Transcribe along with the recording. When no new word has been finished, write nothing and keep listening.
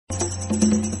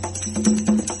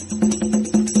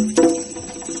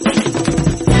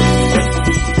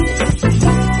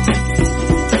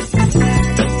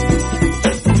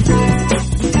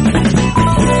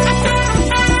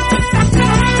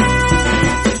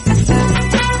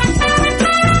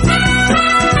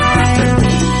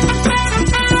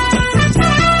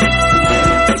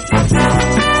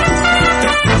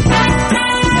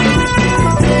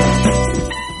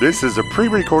This is a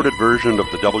pre-recorded version of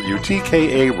the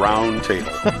WTKA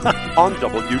Roundtable on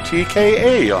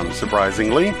WTKA,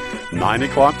 unsurprisingly, 9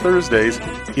 o'clock Thursdays.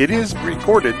 It is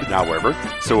recorded, however,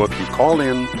 so if you call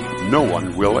in, no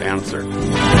one will answer.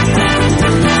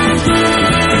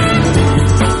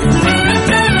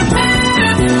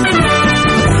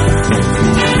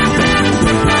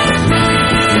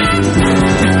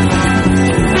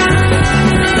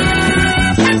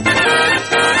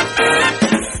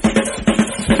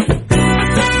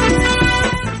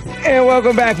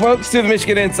 Welcome back, folks, to the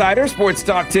Michigan Insider Sports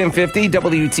Talk 1050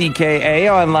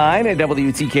 WTKA online at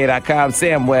WTK.com.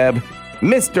 Sam Webb,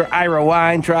 Mr. Ira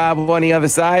Weintraub on the other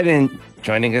side, and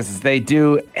joining us as they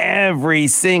do every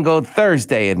single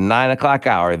Thursday at 9 o'clock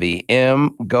hour, the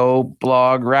MGO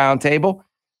Blog Roundtable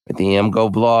with the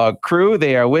MGO Blog crew.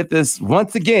 They are with us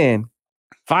once again.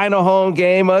 Final home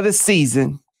game of the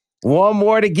season. One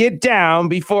more to get down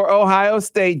before Ohio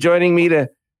State. Joining me to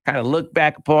kind of look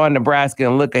back upon Nebraska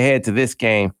and look ahead to this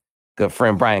game, good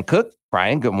friend Brian Cook.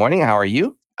 Brian, good morning. How are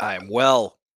you? I'm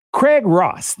well. Craig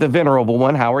Ross, the venerable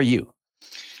one. How are you?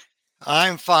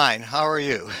 I'm fine. How are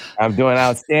you? I'm doing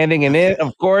outstanding. And then,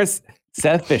 of course,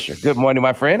 Seth Fisher. Good morning,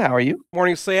 my friend. How are you?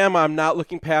 Morning, Sam. I'm not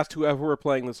looking past whoever we're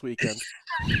playing this weekend.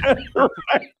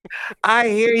 Right. I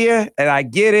hear you, and I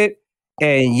get it.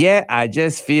 And yet, I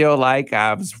just feel like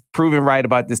I was proven right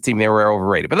about this team. They were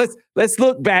overrated. But let's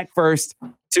look back first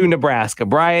to Nebraska.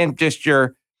 Brian, just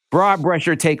your broad brush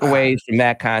your takeaways from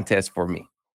that contest for me.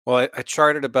 Well, I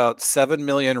charted about 7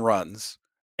 million runs,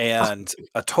 and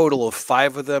a total of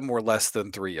 5 of them were less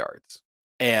than 3 yards.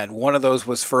 And one of those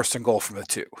was first and goal from the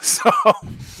 2. So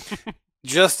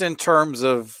just in terms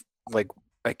of like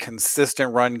a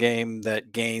consistent run game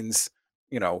that gains,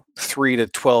 3 to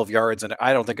 12 yards, and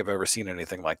I don't think I've ever seen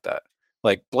anything like that.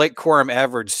 Like Blake Corum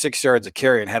averaged 6 yards a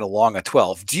carry and had a long of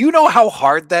 12. Do you know how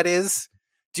hard that is?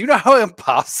 Do you know how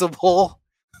impossible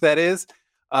that is?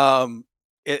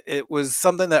 It was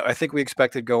something that I think we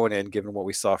expected going in, given what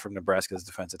we saw from Nebraska's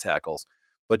defensive tackles.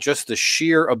 But just the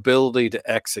sheer ability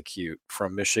to execute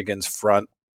from Michigan's front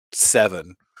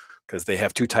 7, because they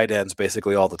have 2 tight ends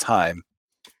basically all the time,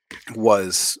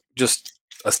 was just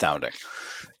astounding.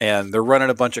 And they're running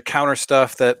a bunch of counter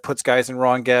stuff that puts guys in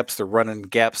wrong gaps. They're running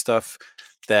gap stuff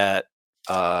that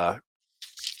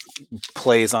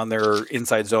plays on their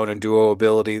inside zone and duo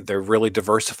ability. They're really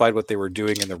diversified what they were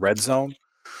doing in the red zone.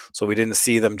 So we didn't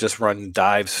see them just run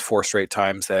dives 4 straight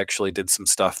times. They actually did some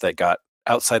stuff that got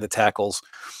outside the tackles.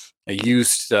 They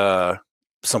used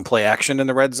some play action in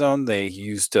the red zone. They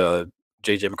used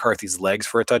J.J. McCarthy's legs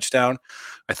for a touchdown.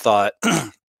 I thought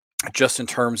just in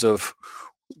terms of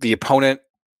the opponent,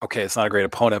 okay, it's not a great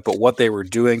opponent, but what they were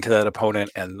doing to that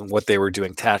opponent and what they were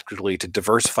doing tactically to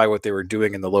diversify what they were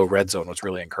doing in the low red zone was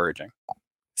really encouraging.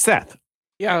 Seth.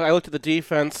 Yeah, I looked at the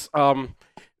defense.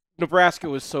 Nebraska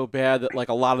was so bad that like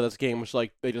a lot of this game was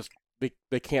like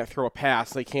they can't throw a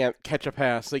pass, they can't catch a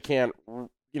pass, they can't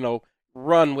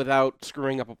run without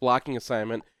screwing up a blocking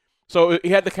assignment. So he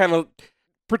had to kind of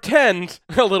pretend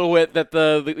a little bit that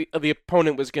the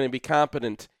opponent was going to be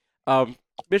competent.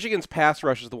 Michigan's pass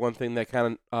rush is the one thing that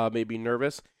kind of made me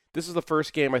nervous. This is the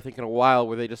first game, I think, in a while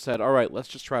where they just said, all right, let's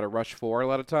just try to rush 4 a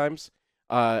lot of times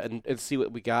and see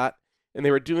what we got. And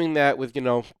they were doing that with,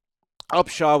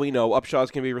 Upshaw. We know Upshaw's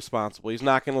going to be responsible. He's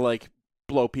not going to,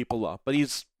 blow people up, but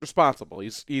he's responsible.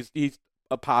 He's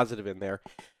a positive in there.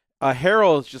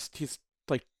 Harrell is just, he's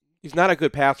not a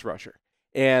good pass rusher.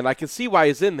 And I can see why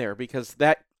he's in there, because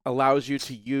that allows you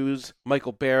to use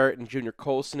Michael Barrett and Junior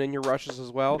Colson in your rushes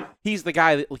as well. He's the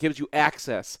guy that gives you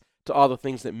access to all the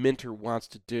things that Minter wants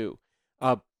to do.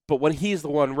 But when he's the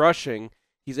one rushing,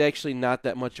 he's actually not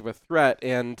that much of a threat.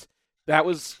 And it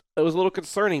was a little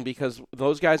concerning, because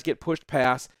those guys get pushed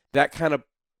past. That kind of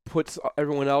puts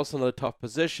everyone else in a tough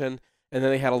position. And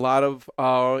then they had a lot of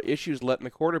issues letting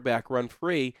the quarterback run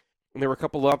free. And there were a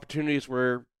couple of opportunities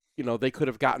where, they could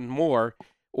have gotten more,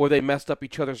 or they messed up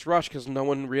each other's rush because no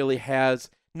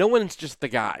one's just the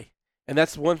guy. And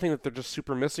that's one thing that they're just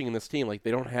super missing in this team. Like, they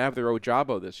don't have their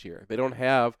Ojabo this year. They don't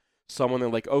have someone they're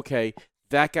like, okay,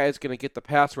 that guy's going to get the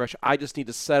pass rush. I just need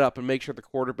to set up and make sure the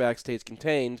quarterback stays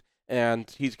contained, and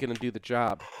he's going to do the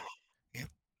job. Yeah,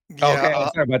 okay,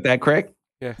 sorry about that, Craig.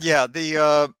 Yeah,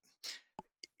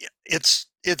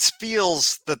 it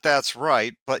feels that that's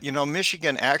right, but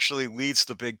Michigan actually leads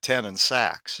the Big Ten in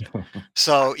sacks.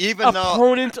 So even though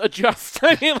opponent adjust,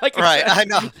 I mean, like right, I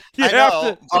know, you I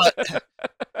have know,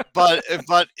 but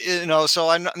so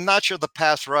I'm not sure the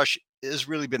pass rush has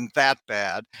really been that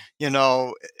bad,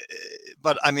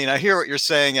 but I mean, I hear what you're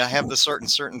saying. I have the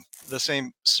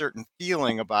same certain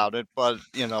feeling about it, but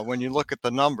when you look at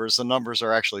the numbers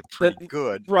are actually pretty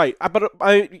good. Right, but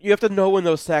you have to know when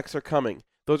those sacks are coming.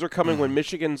 Those are coming when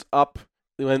Michigan's up,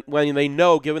 when they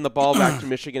know giving the ball back to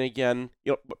Michigan again.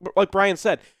 Like Brian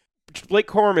said, Blake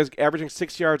Corum is averaging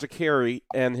 6 yards a carry,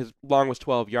 and his long was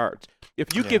 12 yards.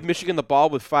 If you give Michigan the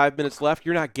ball with 5 minutes left,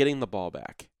 you're not getting the ball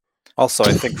back. Also,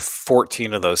 I think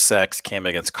 14 of those sacks came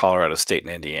against Colorado State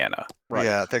and Indiana. Right.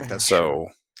 Yeah, I think that's so. True.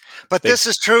 But this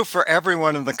is true for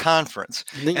everyone in the conference.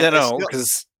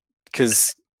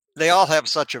 Because they all have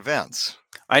such events.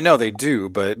 I know they do,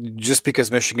 but just because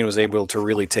Michigan was able to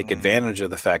really take advantage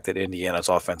of the fact that Indiana's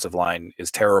offensive line is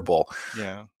terrible,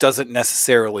 doesn't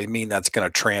necessarily mean that's going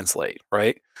to translate,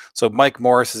 right? So Mike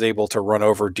Morris is able to run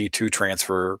over D2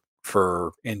 transfer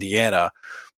for Indiana,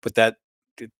 but that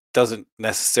doesn't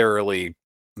necessarily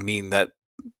mean that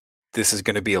this is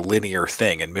going to be a linear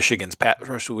thing. And Michigan's pass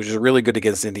rush, which is really good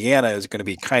against Indiana, is going to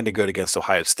be kind of good against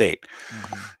Ohio State.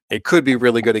 It could be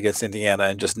really good against Indiana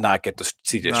and just not get the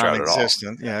CJ Stroud at all.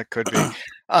 Yeah, it could be.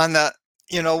 On the,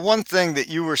 one thing that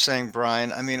you were saying,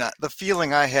 Brian, I mean, the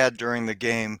feeling I had during the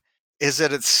game is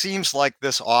that it seems like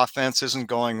this offense isn't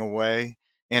going away.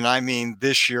 And I mean,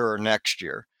 this year or next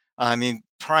year. I mean,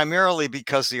 primarily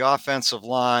because the offensive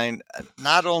line,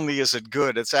 not only is it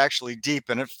good, it's actually deep.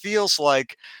 And it feels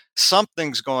like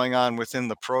something's going on within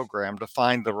the program to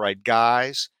find the right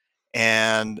guys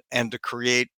and to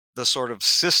create the sort of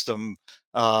system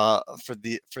for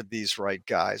these right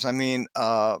guys. I mean,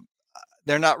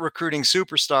 they're not recruiting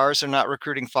superstars. They're not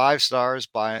recruiting 5 stars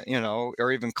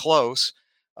or even close.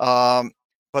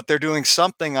 But they're doing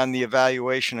something on the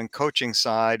evaluation and coaching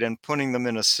side and putting them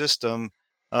in a system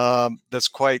that's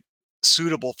quite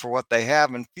suitable for what they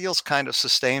have and feels kind of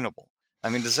sustainable. I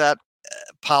mean, does that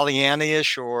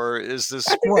Pollyanna-ish, or is this?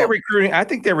 I think they're recruiting. I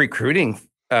think they're recruiting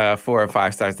 4 or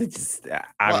 5 stars. They just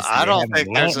obviously I don't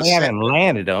think they haven't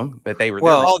landed them, but they were.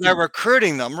 They're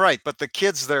recruiting them, right? But the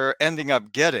kids they're ending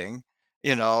up getting,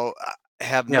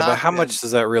 have not. But how much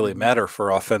does that really matter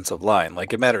for offensive line?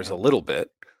 Like, it matters a little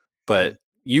bit, but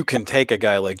you can take a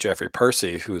guy like Jeffrey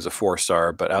Percy, who's a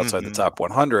 4-star, but outside the top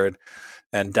 100,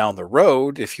 and down the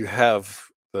road, if you have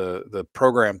the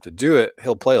program to do it,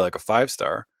 he'll play like a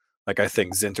 5-star. Like, I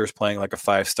think Zinter's playing like a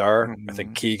 5-star. I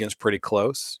think Keegan's pretty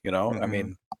close. I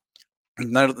mean,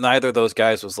 neither of those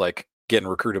guys was like getting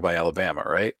recruited by Alabama,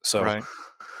 right? So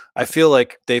I feel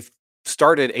like they've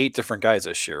started 8 different guys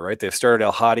this year, right? They've started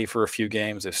El Hadi for a few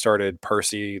games. They've started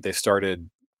Percy. They started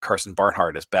Carson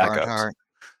Barnhart as backups.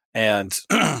 And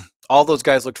all those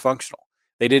guys looked functional.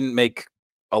 They didn't make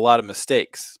a lot of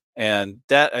mistakes. And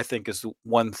that, I think, is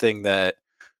one thing that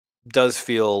does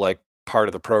feel like part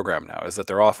of the program now, is that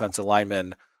their offensive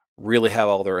linemen really have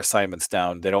all their assignments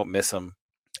down. They don't miss them.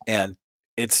 And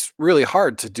it's really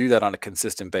hard to do that on a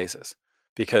consistent basis,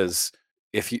 because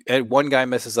if one guy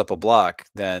messes up a block,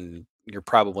 then you're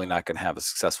probably not going to have a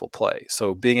successful play.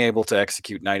 So being able to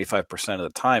execute 95% of the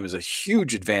time is a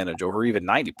huge advantage over even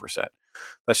 90%.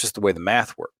 That's just the way the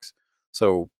math works.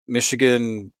 So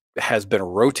Michigan has been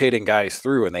rotating guys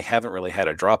through, and they haven't really had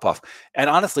a drop off. And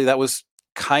honestly, that was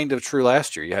kind of true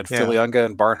last year. You had Filiunga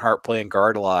and Barnhart playing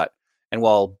guard a lot. And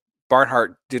while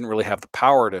Barnhart didn't really have the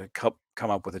power to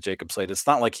come up with a Jacob Slade, it's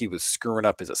not like he was screwing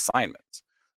up his assignments.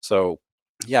 So,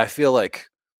 yeah, I feel like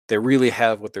they really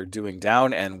have what they're doing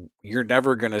down, and you're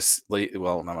never going to,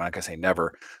 well, I'm not going to say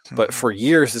never, but for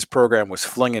years, this program was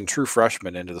flinging true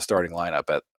freshmen into the starting lineup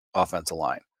at offensive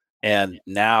line. And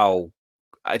now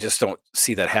I just don't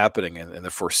see that happening in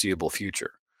the foreseeable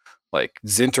future. Like,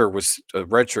 Zinter was a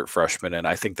redshirt freshman, and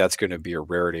I think that's going to be a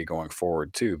rarity going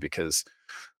forward too, because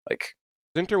like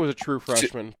Zinter was a true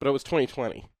freshman, but it was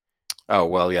 2020. Oh,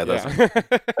 well, yeah,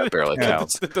 that barely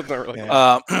counts. It doesn't really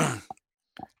count.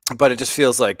 But it just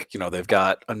feels like, they've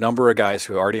got a number of guys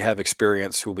who already have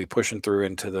experience who will be pushing through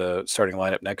into the starting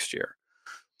lineup next year.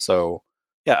 So,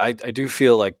 yeah, I do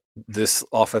feel like this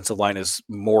offensive line is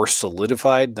more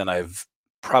solidified than I've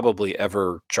probably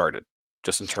ever charted,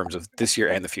 just in terms of this year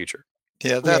and the future.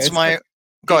 Yeah, that's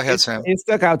go ahead, Sam. It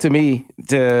stuck out to me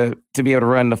to be able to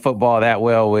run the football that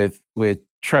well with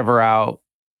Trevor out,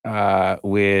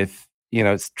 with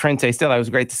Trente. Still, it was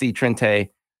great to see Trente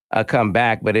come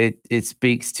back, but it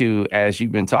speaks to, as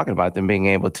you've been talking about, them being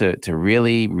able to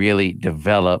really, really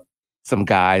develop some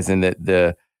guys, and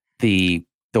the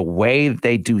the way that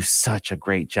they do such a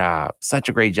great job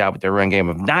with their run game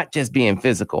of not just being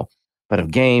physical, but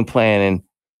of game planning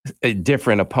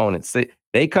different opponents.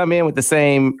 They come in with the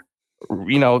same,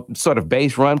 sort of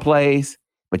base run plays,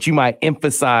 but you might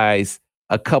emphasize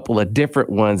a couple of different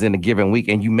ones in a given week,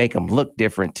 and you make them look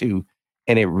different too.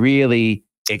 And it really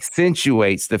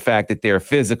accentuates the fact that they're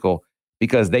physical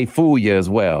because they fool you as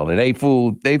well. And they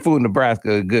fooled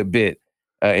Nebraska a good bit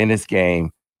in this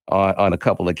game on a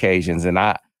couple occasions. And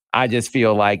I just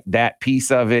feel like that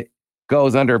piece of it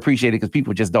goes underappreciated because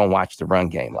people just don't watch the run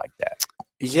game like that.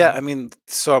 Yeah, I mean,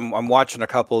 so I'm watching a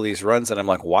couple of these runs, and I'm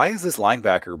like, why is this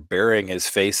linebacker burying his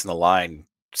face in the line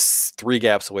 3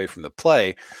 gaps away from the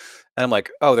play? And I'm like,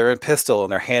 oh, they're in pistol,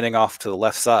 and they're handing off to the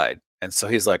left side. And so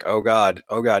he's like, oh, God,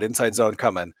 inside zone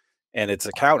coming. And it's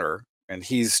a counter, and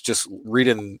he's just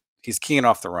he's keying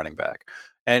off the running back.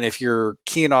 And if you're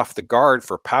keying off the guard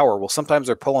for power, well, sometimes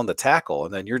they're pulling the tackle,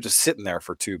 and then you're just sitting there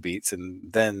for 2 beats, and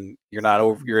then you're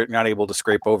not able to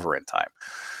scrape over in time.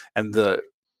 And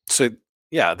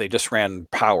yeah, they just ran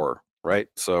power, right?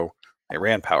 So they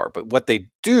ran power. But what they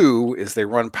do is they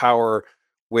run power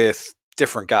with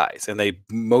different guys, and they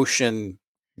motion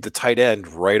the tight end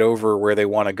right over where they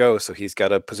want to go. So he's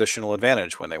got a positional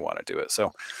advantage when they want to do it.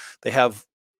 So they have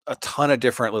a ton of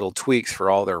different little tweaks for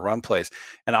all their run plays.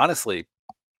 And honestly,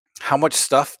 how much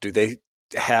stuff do they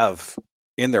have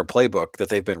in their playbook that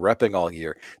they've been repping all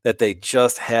year that they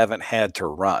just haven't had to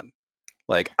run?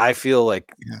 Like, I feel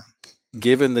like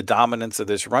given the dominance of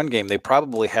this run game, they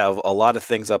probably have a lot of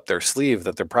things up their sleeve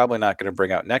that they're probably not going to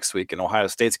bring out next week, and Ohio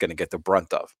State's going to get the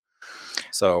brunt of.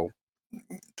 So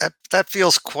that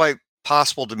feels quite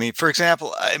possible to me. For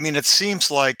example, I mean, it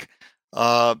seems like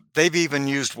they've even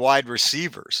used wide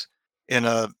receivers in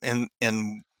the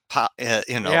Ravens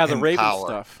power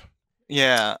stuff.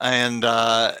 Yeah, and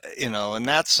and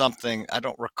that's something I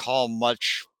don't recall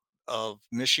much of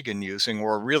Michigan using,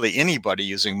 or really anybody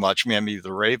using much. Maybe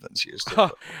the Ravens used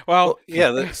it. Well,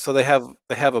 yeah. So they have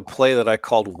a play that I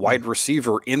called wide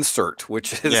receiver insert,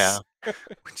 which is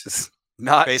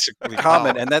not basically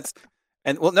common,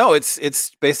 no,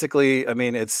 it's basically. I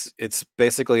mean, it's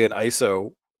basically an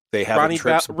ISO. They have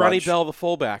Ronnie Bell, the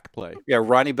fullback play. Yeah,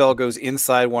 Ronnie Bell goes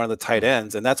inside one of the tight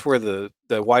ends, and that's where the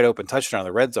wide open touchdown in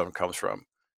the red zone comes from,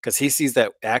 because he sees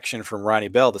that action from Ronnie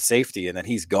Bell, the safety, and then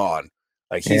he's gone.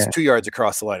 Like, he's 2 yards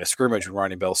across the line of scrimmage when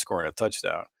Ronnie Bell's scoring a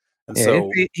touchdown. And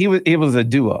so it was a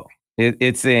duo.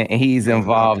 He's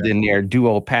involved in their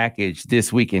duo package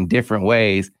this week in different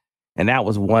ways, and that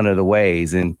was one of the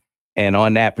ways. And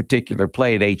on that particular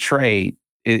play, they trade.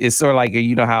 It's sort of like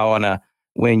how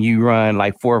when you run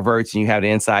like 4 verts and you have the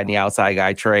inside and the outside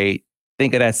guy trade.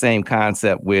 Think of that same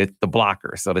concept with the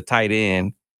blocker. So the tight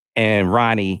end and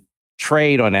Ronnie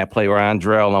trade on that play, where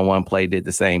Andrell on one play did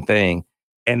the same thing.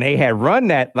 And they had run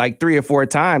that like 3 or 4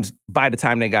 times by the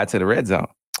time they got to the red zone.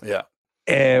 Yeah.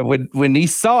 And when they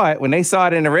saw it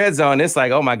in the red zone, it's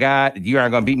like, oh my God, you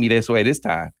aren't going to beat me this way this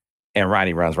time. And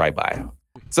Ronnie runs right by him.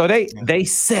 So they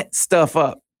set stuff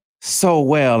up so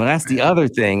well. And that's the other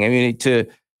thing. I mean,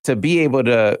 to be able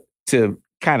to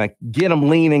kind of get them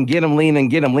leaning,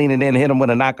 then hit them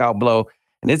with a knockout blow.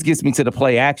 And this gets me to the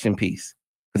play action piece,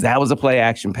 because that was a play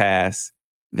action pass.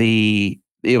 It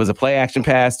was a play action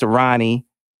pass to Ronnie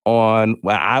on,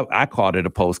 well, I called it a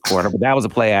post corner, but that was a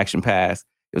play action pass.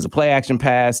 It was a play action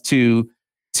pass to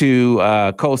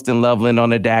Colston Loveland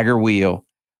on the dagger wheel.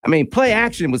 I mean, play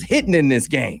action was hitting in this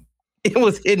game. It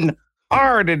was hitting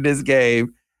hard in this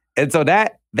game. And so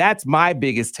that's my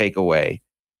biggest takeaway.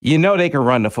 They can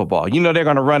run the football. They're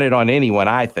going to run it on anyone,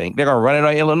 I think. They're going to run it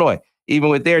on Illinois, even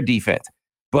with their defense.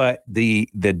 But the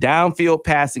downfield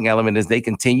passing element, as they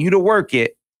continue to work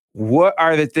it, what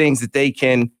are the things that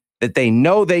they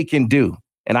know they can do?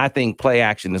 And I think play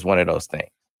action is one of those things.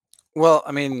 Well,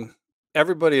 I mean,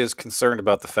 everybody is concerned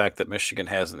about the fact that Michigan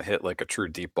hasn't hit like a true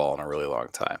deep ball in a really long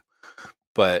time.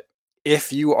 But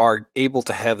if you are able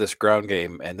to have this ground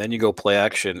game and then you go play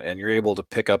action and you're able to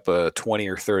pick up a 20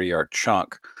 or 30 yard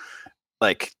chunk,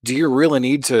 like, do you really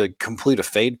need to complete a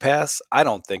fade pass? I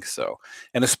don't think so.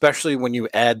 And especially when you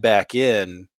add back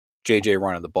in JJ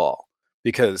running the ball,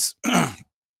 because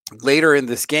later in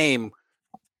this game,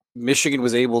 Michigan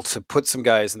was able to put some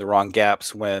guys in the wrong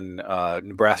gaps when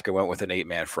Nebraska went with an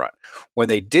 8-man front. When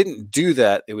they didn't do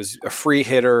that, it was a free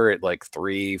hitter at like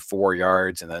 3-4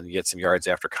 yards, and then you get some yards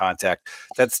after contact.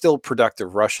 That's still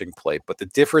productive rushing play. But the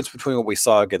difference between what we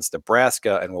saw against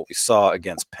Nebraska and what we saw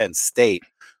against Penn State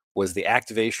was the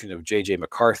activation of JJ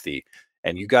McCarthy.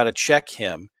 And you got to check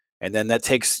him. And then that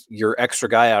takes your extra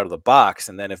guy out of the box.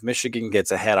 And then if Michigan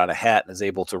gets a hat on a hat and is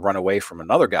able to run away from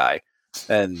another guy,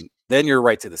 then you're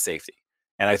right to the safety.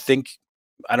 And I think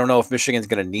I don't know if Michigan's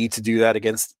going to need to do that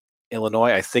against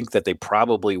Illinois. I think that they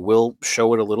probably will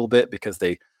show it a little bit because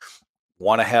they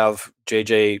want to have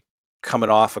JJ coming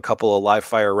off a couple of live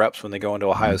fire reps when they go into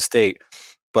Ohio State.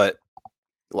 But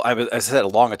as I said,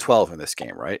 along a 12 in this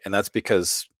game, right? And that's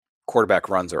because quarterback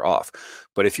runs are off.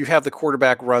 But if you have the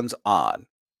quarterback runs on,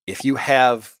 if you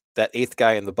have that eighth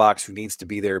guy in the box who needs to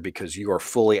be there because you are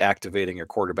fully activating your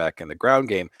quarterback in the ground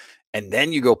game, and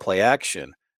then you go play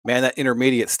action, man, that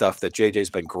intermediate stuff that JJ's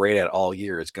been great at all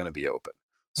year is going to be open.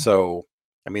 So,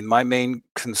 I mean, my main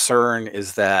concern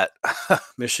is that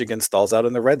Michigan stalls out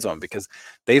in the red zone because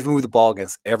they've moved the ball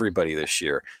against everybody this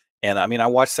year. And I mean, I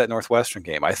watched that Northwestern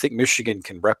game. I think Michigan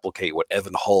can replicate what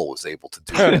Evan Hull was able to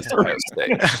do against Ohio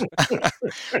State.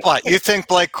 What, you think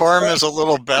Blake Corum is a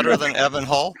little better than Evan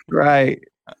Hull? Right.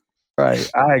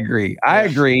 I agree. I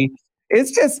agree.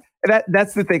 It's just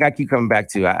that's the thing I keep coming back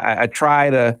to. I try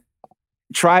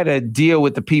to deal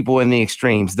with the people in the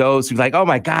extremes, those who like, oh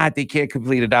my God, they can't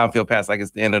complete a downfield pass like it's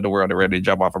the end of the world. They're ready to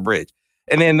jump off a bridge.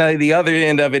 And then the other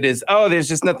end of it is, oh, there's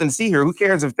just nothing to see here. Who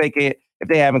cares if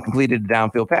they haven't completed the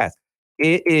downfield pass?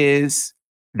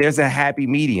 There's a happy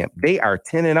medium. They are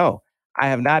 10-0. I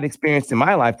have not experienced in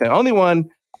my life. The only one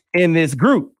in this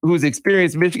group who's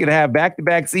experienced Michigan to have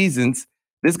back-to-back seasons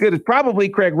this good is probably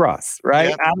Craig Ross,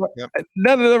 right? Yep.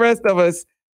 None of the rest of us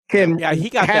can. Yeah, he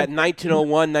got that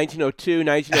 1901, 1902,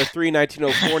 1903,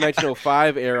 1904,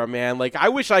 1905 era, man. Like, I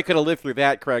wish I could have lived through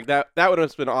that, Craig. That would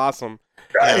have been awesome.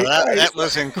 Right, that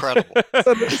was incredible.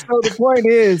 So the point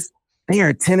is, they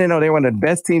are 10-0. They're one of the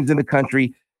best teams in the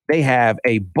country. They have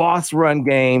a boss run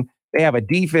game. They have a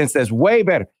defense that's way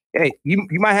better. Hey, you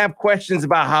might have questions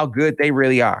about how good they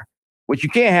really are. What you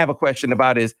can't have a question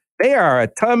about is they are a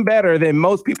ton better than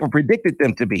most people predicted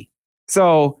them to be.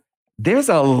 So there's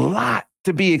a lot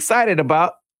to be excited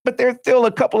about, but there's still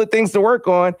a couple of things to work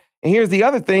on. And here's the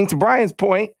other thing, to Brian's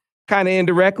point, kind of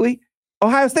indirectly,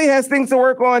 Ohio State has things to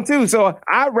work on too. So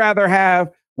I'd rather have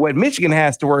what Michigan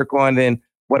has to work on than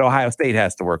what Ohio State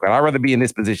has to work on. I'd rather be in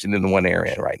this position than the one they're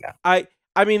in right now.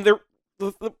 I mean,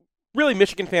 really,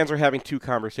 Michigan fans are having two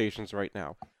conversations right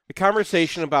now. The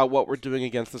conversation about what we're doing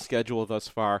against the schedule thus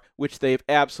far, which they've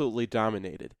absolutely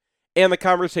dominated, and the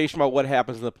conversation about what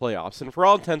happens in the playoffs. And for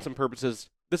all intents and purposes,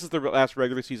 this is the last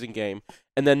regular season game,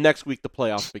 and then next week the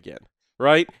playoffs begin,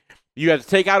 right? You have to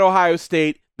take out Ohio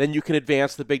State, then you can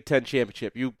advance the Big Ten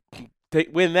championship. You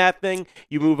win that thing,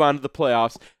 you move on to the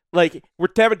playoffs. Like, we're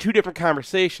having two different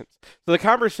conversations. So the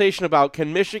conversation about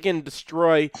can Michigan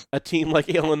destroy a team like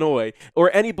Illinois or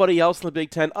anybody else in the Big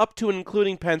Ten, up to and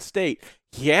including Penn State?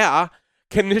 Yeah.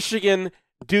 Can Michigan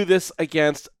do this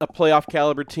against a playoff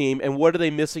caliber team, and what are they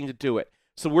missing to do it?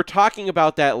 So we're talking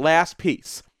about that last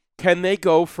piece. Can they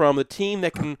go from the team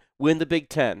that can win the Big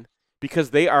Ten, because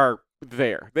they are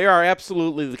there. They are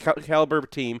absolutely the caliber of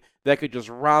team that could just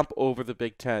romp over the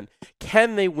Big Ten.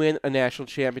 Can they win a national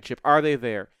championship? Are they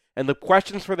there? And the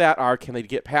questions for that are, can they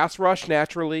get pass rush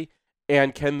naturally,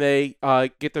 and can they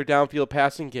get their downfield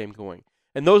passing game going?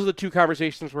 And those are the two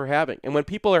conversations we're having. And when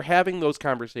people are having those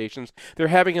conversations, they're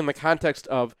having in the context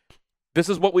of, this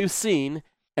is what we've seen,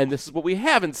 and this is what we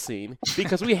haven't seen,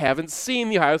 because we haven't seen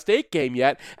the Ohio State game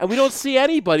yet, and we don't see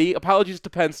anybody, apologies to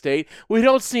Penn State, we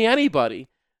don't see anybody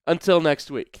until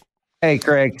next week. Hey,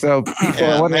 Craig, so people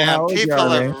are wondering how old you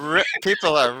are,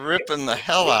 people are ripping the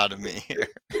hell out of me here.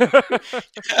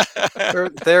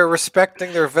 They're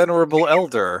respecting their venerable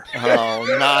elder. Oh,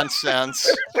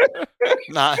 nonsense.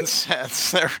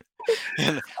 Nonsense.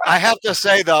 And I have to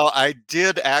say, though, I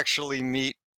did actually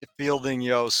meet Fielding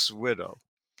Yost's widow.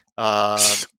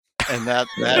 And that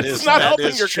is it's not that helping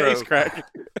is your true. case, Craig.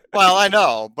 Well, I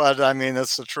know, but I mean,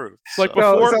 that's the truth. Like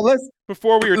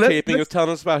before we were taping, he was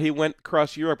telling us about he went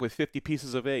across Europe with 50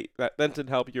 pieces of 8. That didn't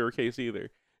help your case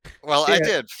either. Well, yeah. I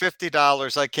did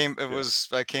 $50.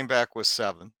 I came back with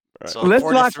 7. Right. So let's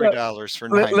 $43 for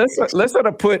 9. Let's sort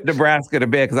of put Nebraska to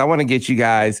bed, because I want to get you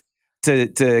guys to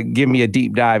give me a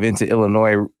deep dive into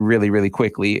Illinois really, really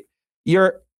quickly.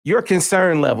 Your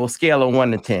concern level, scale of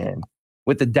 1 to 10,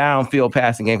 with the downfield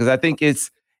passing game, because I think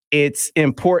it's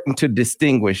important to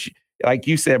distinguish. Like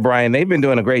you said, Brian, they've been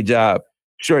doing a great job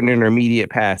shortening intermediate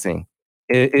passing.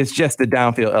 It's just the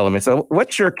downfield element. So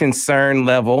what's your concern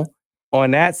level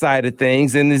on that side of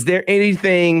things? And is there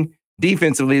anything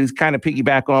defensively to kind of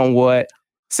piggyback on what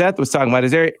Seth was talking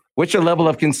about? What's your level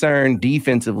of concern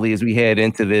defensively as we head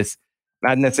into this,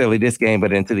 not necessarily this game,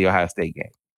 but into the Ohio State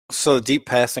game? So deep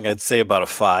passing, I'd say about a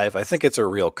 5. I think it's a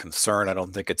real concern. I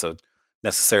don't think it's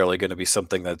necessarily going to be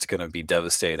something that's going to be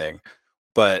devastating.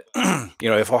 But,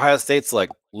 if Ohio State's like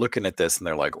looking at this and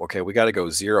they're like, okay, we got to go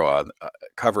 0 on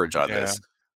coverage on this.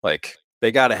 Like,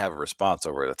 they got to have a response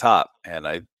over the top, and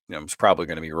it's probably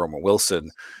going to be Roman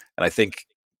Wilson, and I think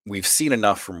we've seen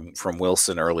enough from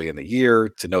Wilson early in the year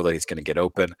to know that he's going to get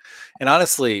open, and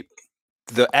honestly,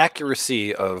 the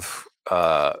accuracy of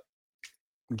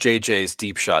JJ's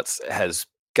deep shots has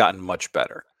gotten much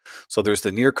better. So there's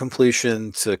the near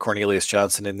completion to Cornelius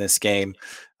Johnson in this game.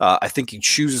 I think he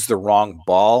chooses the wrong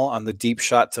ball on the deep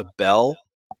shot to Bell.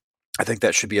 I think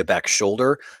that should be a back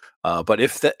shoulder. But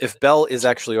if Bell is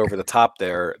actually over the top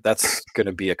there, that's going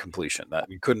to be a completion. That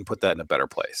you couldn't put that in a better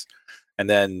place. And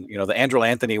then the Andrew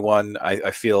Anthony one,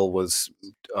 I feel was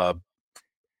a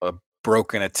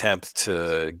broken attempt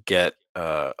to get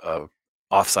a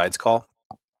offsides call.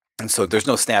 And so there's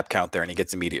no snap count there, and he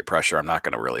gets immediate pressure. I'm not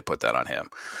going to really put that on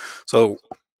him. So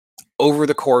over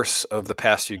the course of the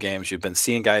past few games, you've been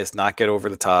seeing guys not get over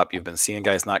the top. You've been seeing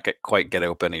guys not quite get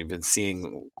open. You've been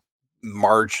seeing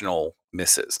marginal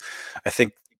misses. I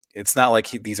think it's not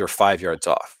like these are 5 yards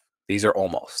off. These are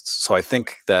almost. So I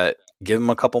think that give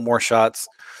him a couple more shots,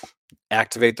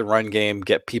 activate the run game,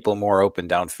 get people more open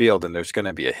downfield, and there's going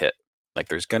to be a hit. Like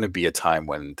there's going to be a time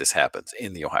when this happens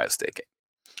in the Ohio State game.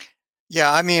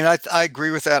 Yeah, I mean, I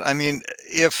agree with that. I mean,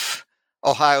 if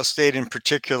Ohio State in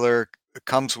particular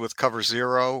comes with cover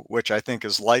zero, which I think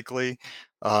is likely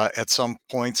at some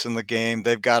points in the game,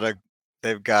 they've got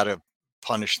to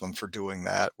punish them for doing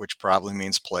that, which probably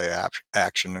means play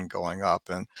action and going up,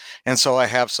 and so I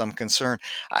have some concern.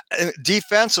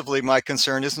 Defensively, my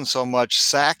concern isn't so much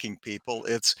sacking people;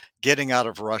 it's getting out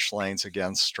of rush lanes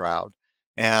against Stroud.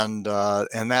 And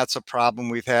that's a problem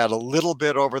we've had a little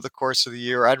bit over the course of the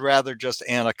year. I'd rather just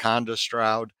anaconda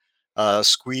Stroud,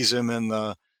 squeeze him in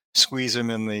the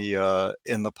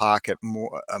pocket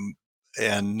more,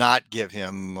 and not give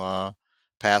him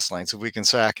pass lanes. If we can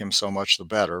sack him, so much the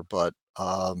better. But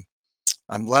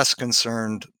I'm less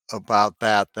concerned about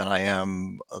that than I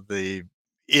am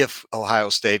if Ohio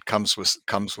State comes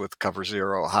with cover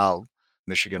zero, how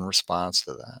Michigan responds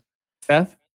to that.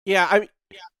 Seth? Yeah,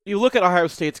 you look at Ohio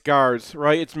State's guards,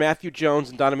 right? It's Matthew Jones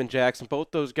and Donovan Jackson. Both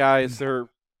those guys, they're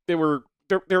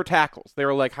tackles. They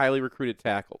were like highly recruited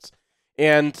tackles,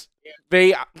 and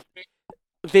they've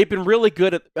been really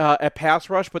good at pass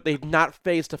rush, but they've not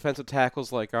faced defensive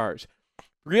tackles like ours.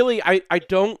 Really, I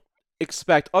don't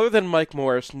expect, other than Mike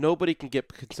Morris, nobody can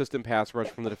get consistent pass rush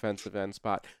from the defensive end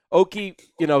spot. Okie,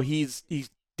 he's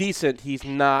decent. He's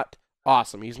not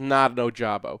awesome. He's not an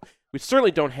Ojabo. We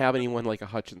certainly don't have anyone like a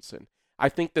Hutchinson. I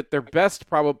think that their best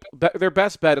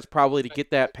bet is probably to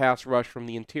get that pass rush from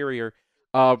the interior,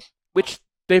 which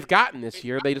they've gotten this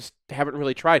year. They just haven't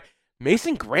really tried.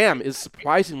 Mason Graham is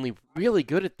surprisingly really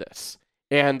good at this,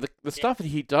 and the stuff that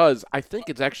he does, I think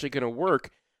it's actually going to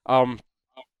work.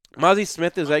 Mozzie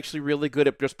Smith is actually really good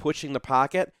at just pushing the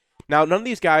pocket. Now, none of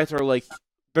these guys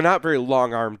they're not very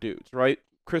long-armed dudes, right?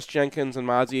 Chris Jenkins and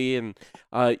Mozzie and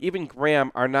even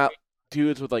Graham are not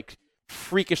dudes with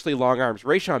freakishly long arms.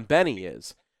 Rayshon Benny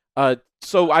is.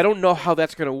 So I don't know how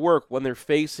that's going to work when they're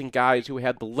facing guys who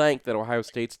had the length that Ohio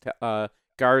State's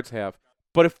guards have.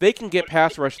 But if they can get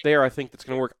pass rush there, I think that's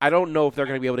going to work. I don't know if they're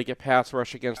going to be able to get pass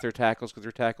rush against their tackles because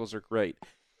their tackles are great.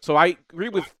 So I agree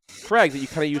with Craig that you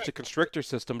kind of use a constrictor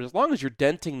system, but as long as you're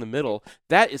denting the middle,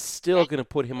 that is still going to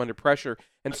put him under pressure.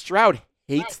 And Stroud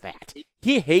hates that.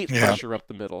 He hates pressure up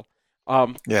the middle.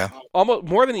 Almost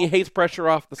more than he hates pressure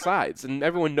off the sides, and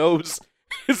everyone knows.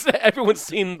 Everyone's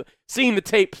seen the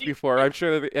tapes before. I'm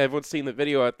sure everyone's seen the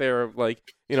video out there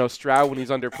of Stroud when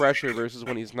he's under pressure versus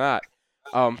when he's not.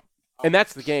 And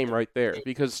that's the game right there,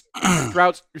 because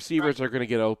Stroud's receivers are going to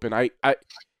get open. I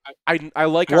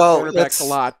like our cornerbacks a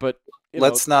lot, but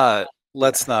let's not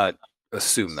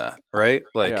assume that, right?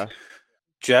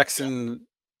 Jackson,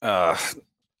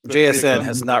 JSN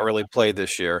has not really played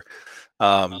this year.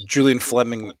 Julian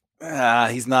Fleming,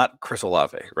 he's not Chris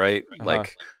Olave, right? Uh-huh.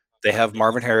 They have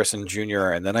Marvin Harrison Jr.,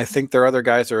 and then I think their other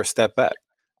guys are a step back.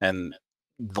 And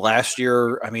last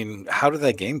year, I mean, how did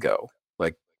that game go?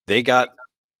 They got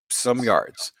some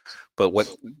yards, but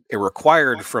what it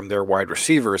required from their wide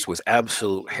receivers was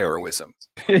absolute heroism.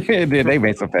 They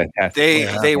made some fantastic.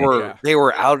 They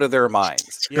were out of their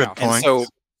minds. Yeah. Good point. And so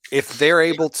if they're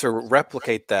able to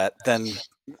replicate that, then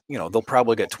they'll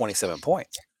probably get 27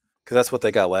 points. Because that's what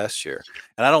they got last year.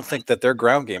 And I don't think that their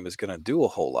ground game is going to do a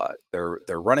whole lot. Their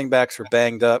running backs are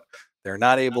banged up. They're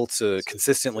not able to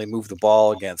consistently move the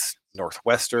ball against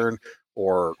Northwestern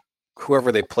or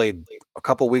whoever they played a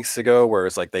couple weeks ago, where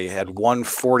it's they had one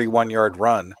 41-yard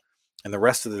run, and the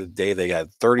rest of the day they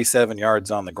had 37 yards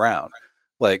on the ground.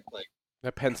 That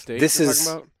Penn State. This is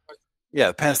talking about?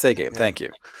 The Penn State game. Thank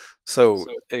you. So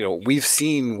we've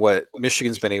seen what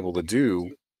Michigan's been able to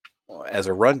do as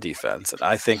a run defense. And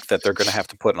I think that they're going to have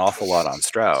to put an awful lot on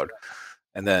Stroud.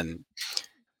 And then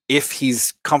if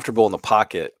he's comfortable in the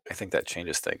pocket, I think that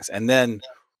changes things. And then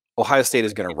Ohio State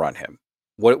is going to run him.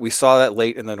 We saw that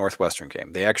late in the Northwestern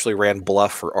game. They actually ran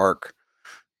bluff for Ark,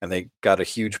 and they got a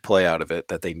huge play out of it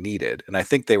that they needed. And I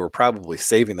think they were probably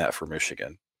saving that for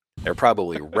Michigan. They're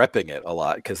probably repping it a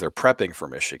lot because they're prepping for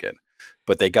Michigan.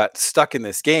 But they got stuck in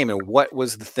this game, and what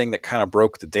was the thing that kind of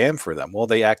broke the dam for them? Well,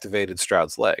 they activated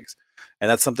Stroud's legs, and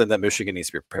that's something that Michigan needs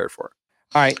to be prepared for.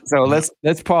 All right, so let's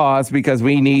pause because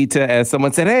we need to, as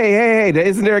someone said, hey,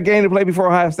 isn't there a game to play before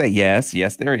Ohio State? Yes,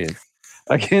 there is.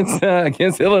 Against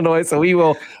Illinois. So we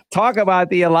will talk about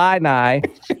the Illini.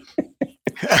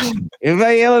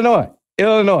 Illinois.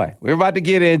 We're about to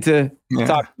get into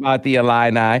talk about the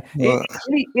Illini.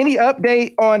 Any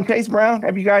update on Chase Brown?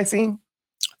 Have you guys seen?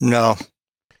 No.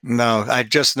 I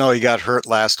just know he got hurt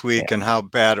last week, and how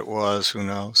bad it was. Who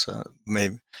knows?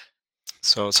 Maybe.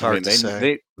 So it's hard to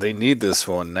say. They need this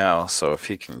one now. So if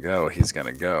he can go, he's going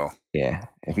to go. Yeah,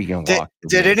 if he can walk.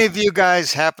 Did any of you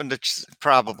guys happen to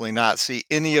probably not see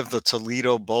any of the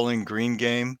Toledo Bowling Green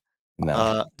game?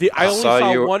 No. I only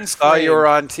saw one. Saw you were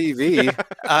on TV.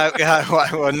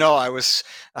 No, I was.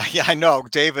 I know.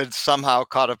 David somehow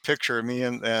caught a picture of me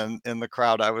in the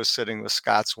crowd. I was sitting with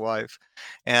Scott's wife,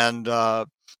 and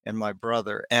my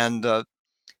brother, and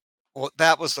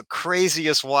that was the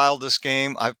craziest, wildest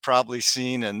game I've probably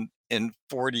seen in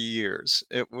 40 years.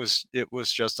 It was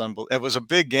just unbelievable. It was a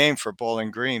big game for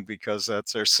Bowling Green because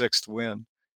that's their 6th win,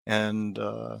 and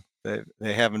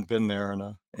they haven't been there in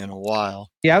a while.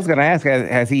 Yeah, I was going to ask,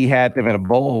 has he had them in a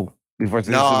bowl before?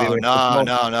 No.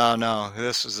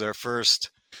 This is the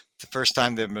first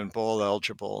time they've been bowl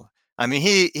eligible. I mean,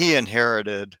 he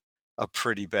inherited a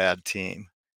pretty bad team,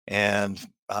 and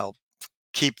I'll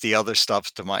keep the other stuff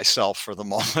to myself for the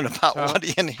moment about what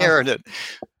he inherited.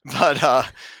 But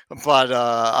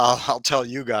I'll tell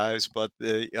you guys. But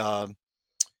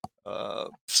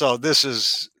so this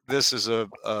was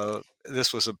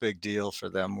a big deal for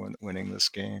them winning this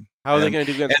game. How are they going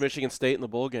to do against Michigan State in the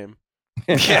bowl game?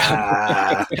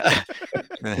 Yeah.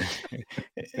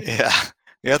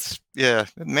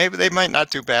 Maybe they might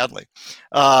not do badly.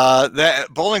 That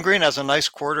Bowling Green has a nice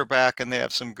quarterback, and they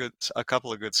have a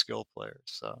couple of good skill players.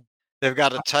 So they've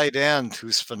got a tight end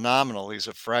who's phenomenal. He's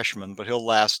a freshman, but he'll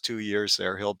last 2 years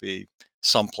there. He'll be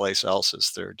someplace else his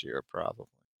 3rd year probably.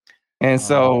 And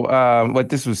so,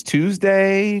 this was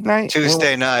Tuesday night?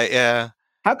 Tuesday night, yeah.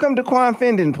 How come DeQuan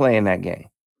Finn didn't play in that game?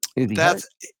 That's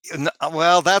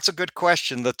a good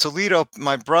question.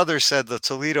 My brother said the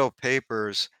Toledo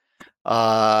papers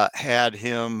had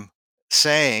him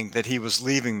saying that he was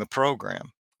leaving the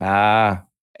program.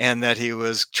 And that he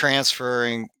was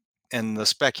transferring, and the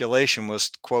speculation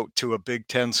was, quote, to a Big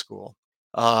Ten school.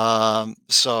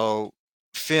 So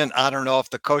Finn, I don't know if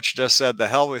the coach just said the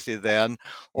hell with you then,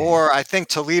 or I think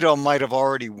Toledo might have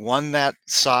already won that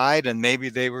side and maybe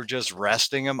they were just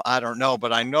resting him. I don't know,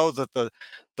 but I know that the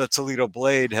Toledo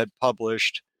Blade had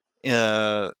published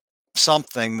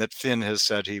something that Finn has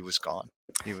said he was gone.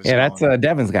 That's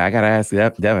Devin's guy. I got to ask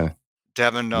Devin.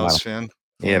 Devin knows Finn.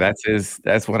 Yeah,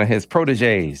 that's one of his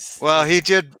proteges. Well, he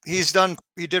did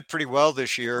pretty well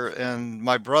this year, and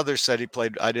my brother said he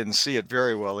played, I didn't see it,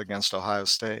 very well against Ohio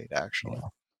State, actually.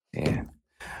 Yeah.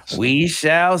 So, we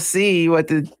shall see what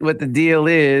the deal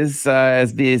is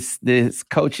as this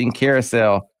coaching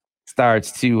carousel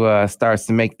starts to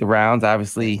make the rounds.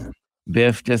 Obviously,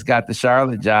 Biff just got the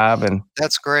Charlotte job, and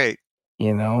that's great.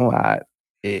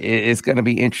 It's going to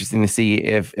be interesting to see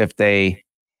if they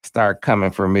start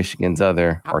coming for Michigan's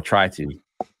other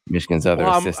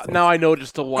assistants. Now I know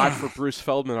just to watch for Bruce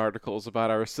Feldman articles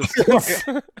about our assistants.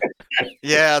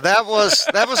 Yeah, that was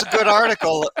a good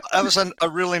article. That was a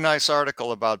really nice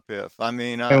article about Biff. I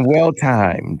mean, and well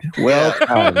timed.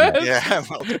 Yeah.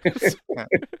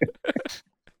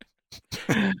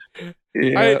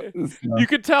 You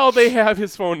could tell they have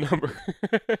his phone number.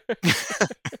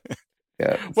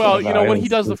 Yeah, well, when he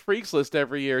does the freaks list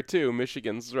every year too,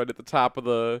 Michigan's right at the top of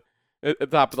the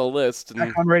list. And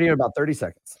on radio in about 30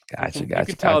 seconds. Gotcha. You can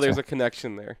tell there's a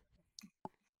connection there.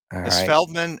 Does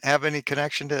Feldman have any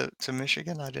connection to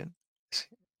Michigan? I didn't.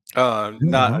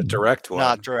 Not a direct one.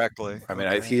 Not directly. I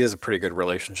mean, he has a pretty good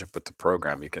relationship with the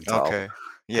program. You can tell. Okay.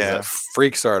 Yeah. That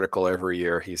Freaks article every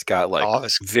year. He's got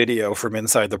video from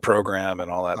inside the program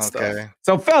and all that stuff.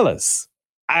 So, fellas,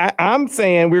 I'm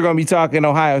saying we're going to be talking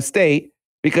Ohio State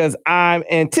because I'm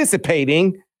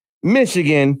anticipating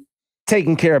Michigan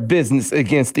taking care of business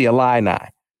against the Illini.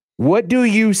 What do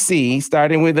you see,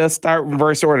 starting with us, start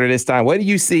reverse order this time? What do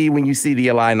you see when you see the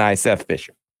Illini, Seth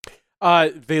Fisher?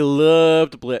 They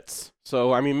loved blitz.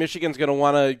 So I mean, Michigan's going to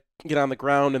want to get on the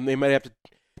ground, and they might have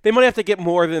to get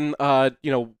more than a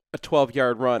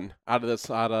 12-yard run out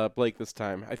of Blake this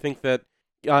time. I think that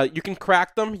you can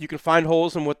crack them. You can find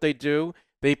holes in what they do.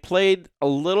 They played a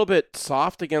little bit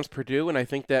soft against Purdue, and I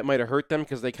think that might have hurt them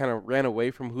because they kind of ran away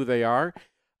from who they are.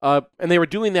 And they were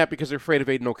doing that because they're afraid of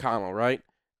Aiden O'Connell, right?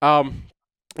 But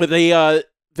they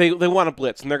want to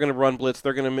blitz, and they're going to run blitz.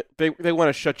 They want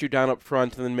to shut you down up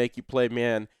front and then make you play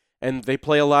man. And they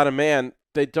play a lot of man.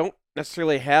 They don't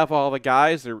necessarily have all the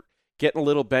guys. They're getting a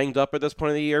little banged up at this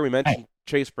point of the year. We mentioned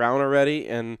Chase Brown already,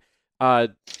 and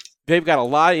they've got a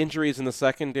lot of injuries in the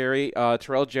secondary.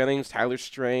 Terrell Jennings, Tyler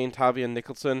Strain, Tavian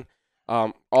Nicholson,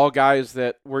 all guys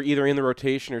that were either in the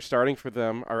rotation or starting for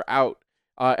them are out.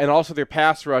 And also their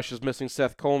pass rush is missing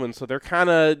Seth Coleman, so they're kind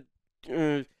of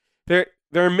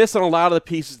they're missing a lot of the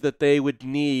pieces that they would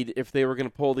need if they were going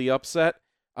to pull the upset.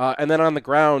 And then on the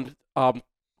ground,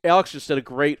 Alex just did a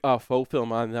great faux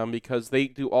film on them because they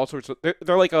do all sorts of.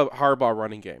 They're like a Harbaugh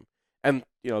running game, and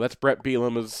that's Brett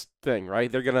Bielema's thing,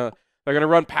 right? They're gonna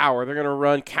run power, they're gonna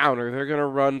run counter, they're gonna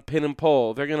run pin and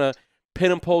pull, they're gonna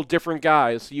pin and pull different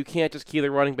guys. So you can't just key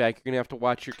the running back. You're gonna have to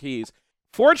watch your keys.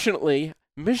 Fortunately,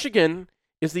 Michigan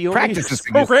is the only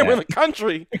program in the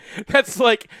country that's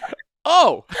like,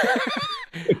 oh,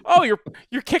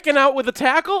 you're kicking out with a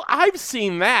tackle? I've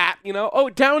seen that, Oh,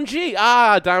 down G.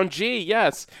 Down G.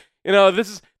 Yes.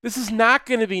 This is not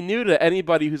going to be new to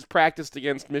anybody who's practiced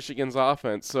against Michigan's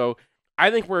offense. So I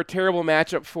think we're a terrible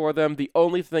matchup for them. The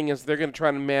only thing is they're going to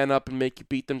try to man up and make you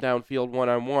beat them downfield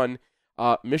one-on-one.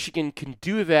 Michigan can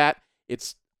do that.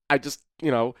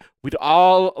 We'd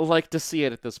all like to see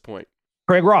it at this point.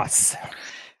 Craig Ross.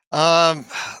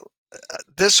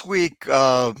 This week,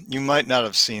 you might not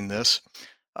have seen this,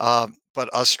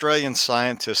 but Australian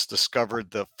scientists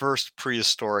discovered the first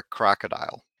prehistoric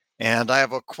crocodile. And I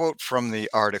have a quote from the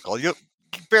article. You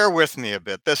bear with me a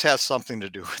bit. This has something to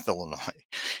do with Illinois.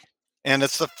 And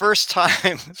it's the first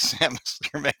time, Sam,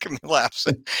 you're making me laugh.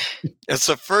 It's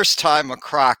the first time a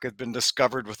croc had been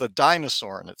discovered with a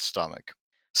dinosaur in its stomach.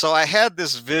 So I had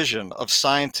this vision of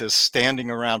scientists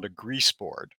standing around a grease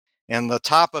board. And the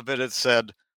top of it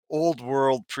said, Old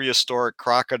World Prehistoric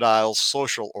Crocodiles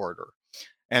Social Order.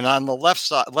 And on the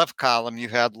left column, you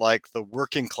had like the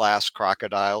working class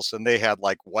crocodiles, and they had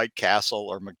like White Castle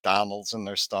or McDonald's in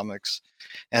their stomachs.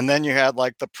 And then you had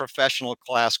like the professional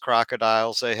class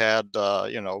crocodiles. They had,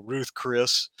 Ruth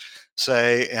Chris,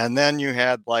 say. And then you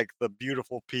had like the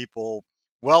beautiful people,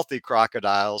 wealthy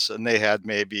crocodiles, and they had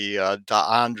maybe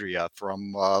D'Andrea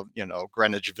from,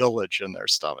 Greenwich Village in their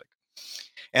stomach.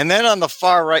 And then on the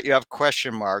far right, you have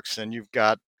question marks, and you've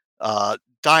got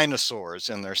dinosaurs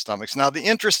in their stomachs. Now, the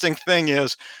interesting thing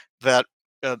is that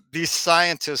these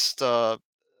scientists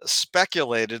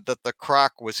speculated that the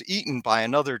croc was eaten by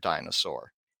another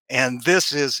dinosaur. And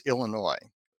this is Illinois.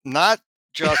 Not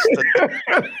just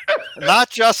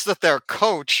that their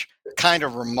coach kind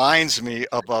of reminds me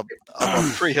of a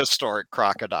prehistoric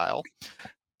crocodile,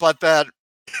 but that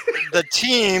the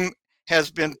team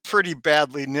has been pretty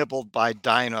badly nibbled by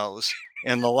dinos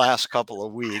in the last couple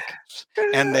of weeks,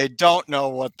 and they don't know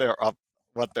what they're up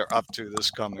to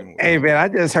this coming week. Hey man, I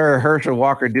just heard Herschel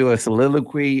Walker do a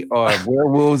soliloquy on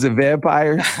werewolves and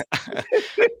vampires.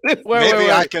 Maybe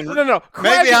I can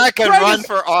run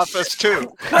for office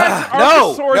too.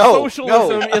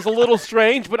 Socialism is a little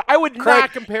strange, but I would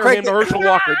not compare him to Herschel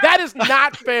Walker. That is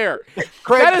not fair.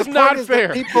 Craig, that is not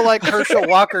fair. People like Herschel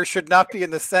Walker should not be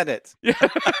in the Senate. Yeah.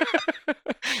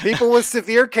 People with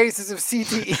severe cases of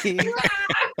CTE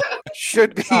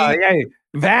should be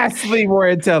vastly more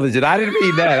intelligent. I didn't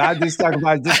mean that. I just talking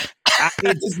about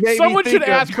someone should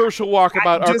ask Herschel Walker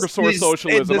about Archosaur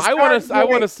socialism. I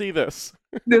want to see this.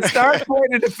 The start point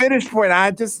and the finish point.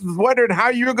 I just was wondering how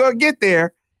you were going to get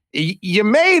there. You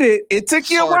made it. It took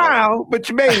you a while, but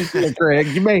you made it, Craig.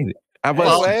 You made it. How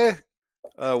about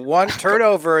one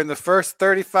turnover in the first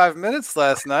 35 minutes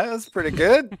last night. That's pretty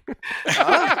good.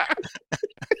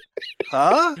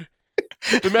 Huh?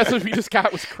 The message we just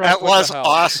got was crap. That was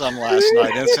awesome last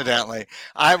night, incidentally.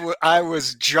 I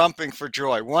was jumping for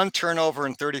joy. One turnover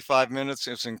in 35 minutes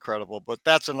is incredible, but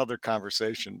that's another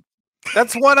conversation.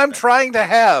 That's one I'm trying to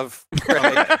have.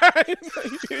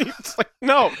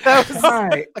 No, that was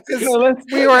right.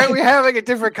 We were having a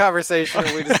different conversation,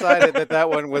 and we decided that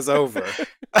one was over.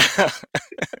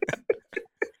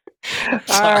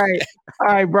 All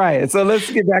right, Brian. So let's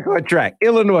get back on track.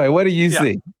 Illinois, what do you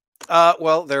see?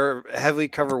 Well, they're a heavily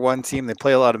cover one team. They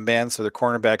play a lot of man, so their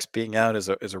cornerbacks being out is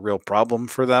a real problem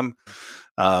for them.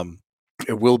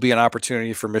 It will be an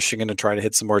opportunity for Michigan to try to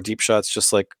hit some more deep shots,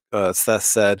 just like Seth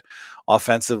said.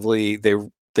 Offensively, they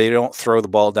They don't throw the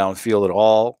ball downfield at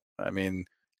all. I mean,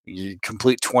 you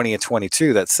complete 20 of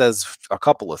 22. That says a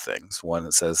couple of things. One,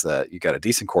 it says that you got a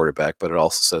decent quarterback, but it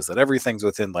also says that everything's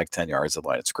within like 10 yards of the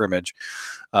line of scrimmage.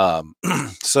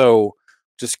 So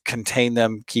just contain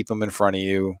them, keep them in front of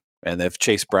you. And if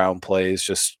Chase Brown plays,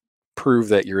 just prove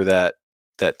that you're that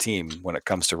team when it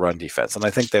comes to run defense. And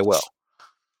I think they will.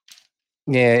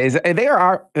 Yeah, they're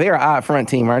an odd front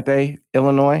team, aren't they?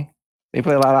 Illinois, they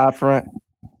play a lot of odd front.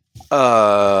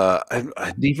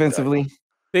 Defensively,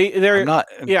 they're not.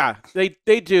 Yeah, they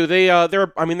do. They're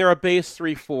a base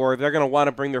 3-4. They're going to want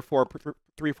to bring their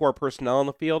 3-4 personnel on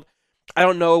the field. I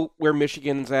don't know where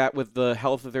Michigan's at with the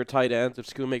health of their tight ends. If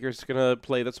Schoonmaker's going to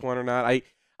play this one or not.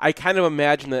 I kind of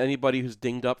imagine that anybody who's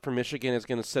dinged up for Michigan is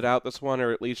going to sit out this one,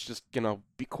 or at least just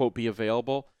be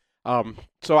available.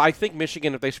 So I think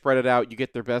Michigan, if they spread it out, you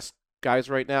get their best guys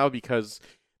right now because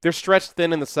they're stretched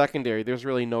thin in the secondary. There's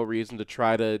really no reason to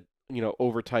try to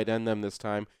over tight end them this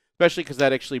time, especially because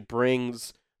that actually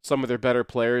brings some of their better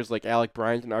players like Alec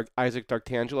Bryant and Isaac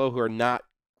D'Artangelo, who are not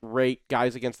great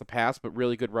guys against the pass, but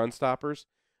really good run stoppers.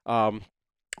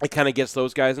 It kind of gets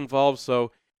those guys involved.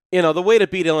 So, the way to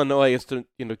beat Illinois is to,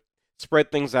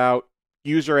 spread things out,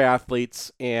 use your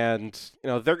athletes, and,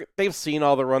 they've seen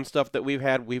all the run stuff that we've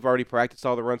had. We've already practiced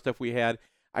all the run stuff we had.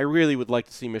 I really would like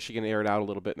to see Michigan air it out a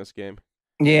little bit in this game.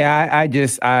 Yeah,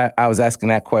 I was asking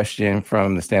that question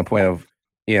from the standpoint of,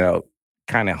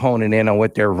 kind of honing in on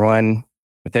what their run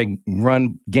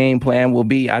game plan will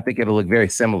be. I think it'll look very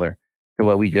similar to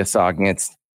what we just saw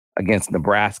against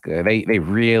Nebraska. They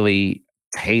really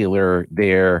tailor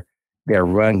their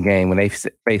run game when they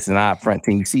face an odd front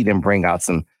team. You see them bring out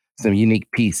some unique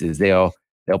pieces. They'll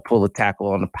pull a tackle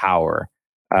on the power.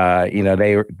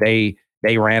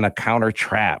 They ran a counter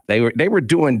trap. They were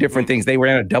doing different things. They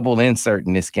ran a double insert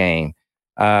in this game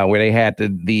where they had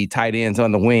the tight ends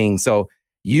on the wing. So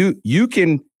you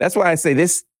can. That's why I say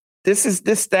this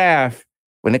staff,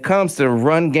 when it comes to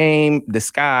run game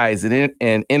disguise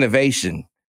and innovation,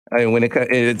 when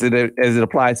as it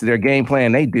applies to their game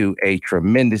plan, they do a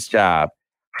tremendous job.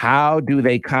 How do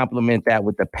they complement that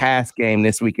with the pass game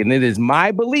this week? And it is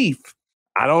my belief.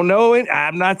 I don't know it.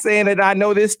 I'm not saying that I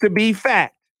know this to be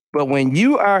fact. But when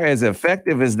you are as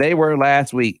effective as they were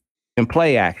last week in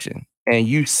play action, and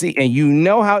you see and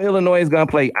how Illinois is going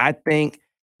to play, I think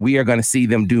we are going to see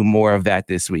them do more of that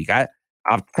this week. Off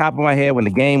the top of my head, when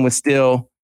the game was still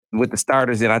with the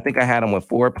starters in, I think I had them with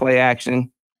 4 play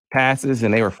action passes,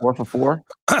 and they were 4 for 4.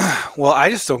 Well, I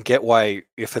just don't get why,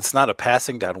 if it's not a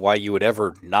passing down, why you would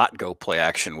ever not go play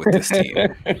action with this team,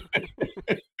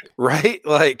 right?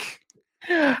 Like.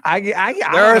 There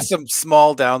are some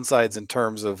small downsides in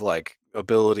terms of like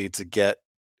ability to get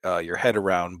your head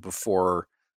around before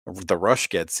the rush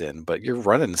gets in, but you're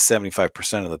running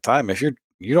 75% of the time. If you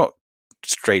don't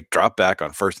straight drop back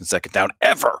on first and second down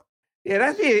ever. Yeah,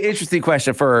 that'd be an interesting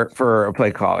question for a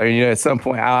play caller. At some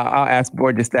point I'll ask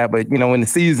Boyd just that, but when the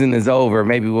season is over,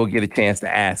 maybe we'll get a chance to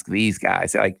ask these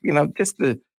guys, like, just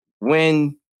the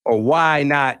when or why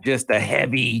not just a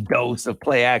heavy dose of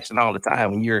play action all the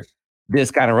time when you're this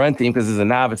kind of run team, because as a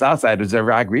novice outside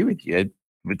observer, I agree with you. It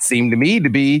would seem to me to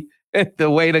be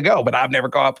the way to go, but I've never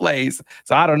called plays,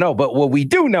 so I don't know. But what we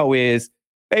do know is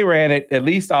they ran it, at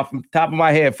least off the top of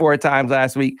my head, 4 times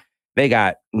last week. They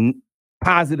got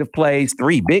positive plays,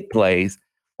 3 big plays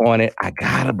on it. I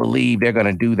gotta believe they're going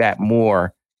to do that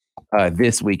more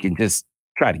this week and just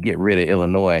try to get rid of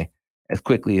Illinois as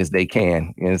quickly as they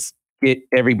can. Is get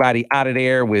everybody out of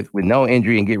there with no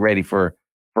injury and get ready for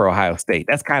Ohio State.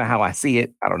 That's kind of how I see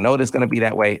it. I don't know that it's going to be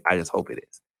that way. I just hope it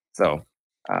is. So,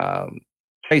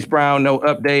 Chase Brown, no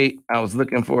update. I was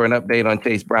looking for an update on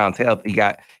Chase Brown's health. He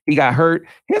got hurt.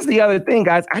 Here's the other thing,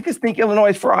 guys. I just think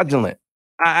Illinois is fraudulent.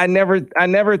 I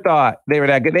never thought they were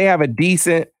that good. They have a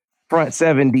decent front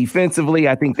 7 defensively.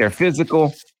 I think they're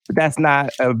physical, but that's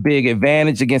not a big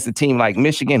advantage against a team like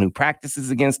Michigan, who practices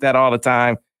against that all the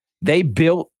time. They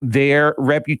built their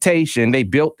reputation. They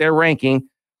built their ranking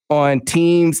on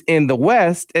teams in the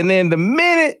West. And then the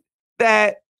minute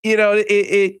that,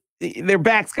 their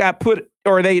backs got put,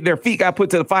 or their feet got put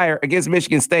to the fire against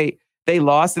Michigan State, they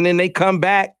lost. And then they come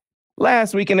back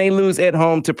last week and they lose at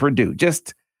home to Purdue.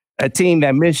 Just a team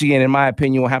that Michigan, in my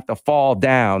opinion, will have to fall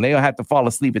down. They'll have to fall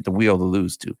asleep at the wheel to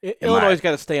lose to. Illinois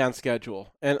got to stay on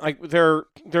schedule. And like they're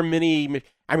mini,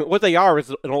 what they are is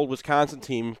an old Wisconsin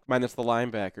team minus the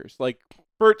linebackers. Like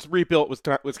Bert's rebuilt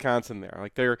Wisconsin there.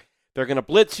 Like they're going to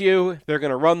blitz you. They're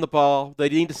going to run the ball. They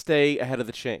need to stay ahead of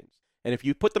the chains. And if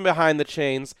you put them behind the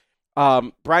chains,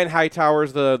 Brian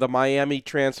Hightower's the Miami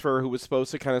transfer who was supposed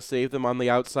to kind of save them on the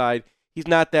outside. He's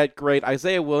not that great.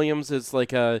 Isaiah Williams is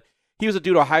like he was a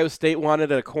dude Ohio State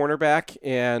wanted at a cornerback,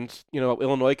 and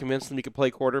Illinois convinced him he could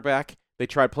play quarterback. They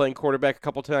tried playing quarterback a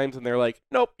couple times, and they're like,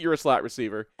 "Nope, you're a slot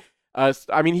receiver." I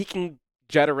mean, he can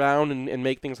jet around and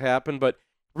make things happen, but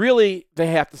really, they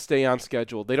have to stay on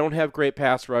schedule. They don't have great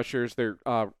pass rushers. Their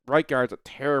right guard's a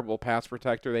terrible pass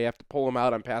protector. They have to pull him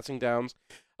out on passing downs.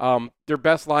 Their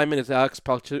best lineman is Alex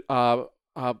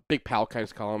Big Palk, I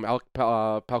just call him.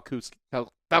 Palkus.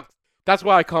 That's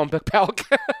why I call him Big Palk.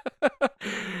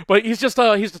 But he's just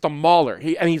a mauler.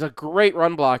 He's a great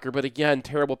run blocker, but again,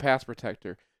 terrible pass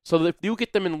protector. So if you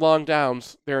get them in long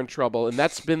downs, they're in trouble, and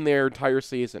that's been their entire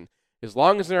season. As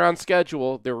long as they're on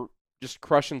schedule, they're just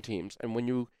crushing teams. And when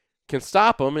you can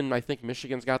stop them, and I think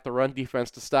Michigan's got the run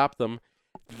defense to stop them,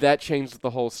 that changes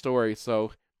the whole story.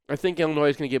 So I think Illinois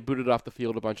is going to get booted off the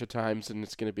field a bunch of times, and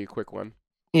it's going to be a quick one.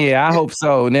 Yeah, I hope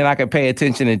so. And then I can pay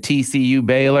attention to TCU,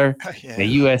 Baylor, and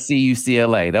USC,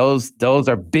 UCLA. Those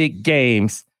are big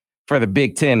games for the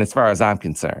Big Ten, as far as I'm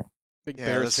concerned. Big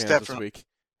Bears fans this week.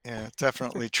 Yeah,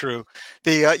 definitely true.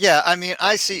 I mean,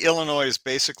 I see Illinois as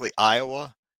basically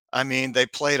Iowa. I mean, they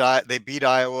beat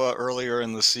Iowa earlier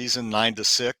in the season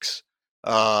 9-6,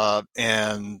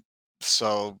 and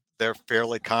so they're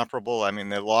fairly comparable. I mean,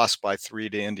 they lost by 3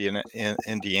 to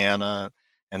Indiana,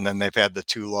 and then they've had the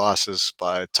 2 losses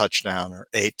by a touchdown, or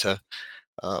 8 to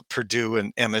Purdue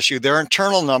and MSU. Their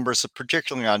internal numbers,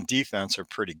 particularly on defense, are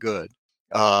pretty good,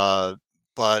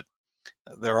 but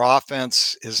their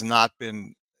offense has not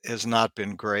been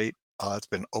great. It's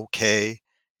been okay.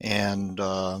 And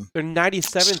they're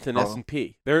 97th in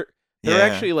S&P. They're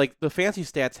actually, like, the fancy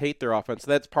stats hate their offense.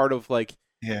 That's part of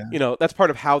that's part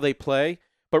of how they play.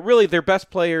 But really, their best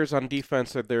players on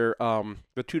defense are their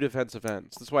the 2 defensive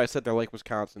ends. That's why I said they're like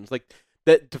Wisconsin. It's like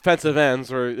that defensive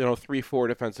ends are 3-4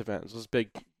 defensive ends. Those big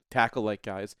tackle-like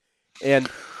guys. And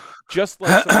just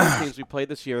like some of the teams we played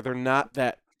this year, they're not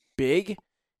that big.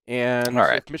 And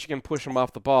if Michigan push them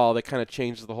off the ball, that kind of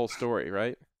changes the whole story,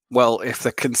 right? Well, if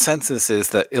the consensus is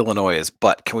that Illinois is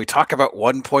can we talk about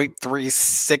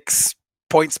 1.36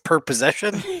 points per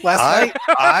possession last night?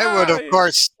 I would, of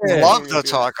course, love to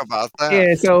talk about that.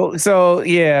 Yeah, so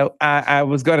I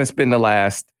was going to spend the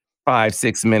last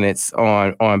 5-6 minutes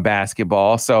on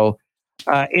basketball. So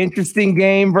interesting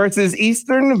game versus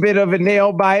Eastern, a bit of a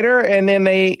nail biter, and then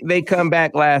they come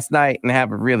back last night and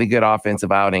have a really good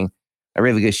offensive outing, a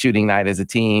really good shooting night as a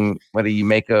team. What do you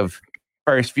make of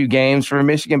first few games for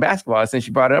Michigan basketball? Since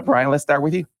you brought it up, Brian, let's start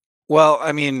with you. Well,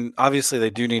 I mean, obviously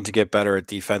they do need to get better at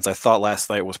defense. I thought last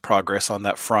night was progress on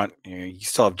that front. You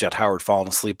still have Jet Howard falling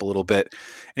asleep a little bit,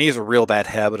 and he has a real bad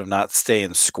habit of not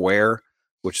staying square,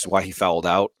 which is why he fouled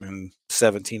out in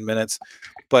 17 minutes.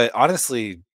 But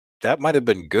honestly, that might have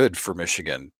been good for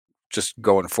Michigan just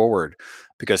going forward,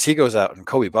 because he goes out and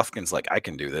Kobe Buffkin's like, I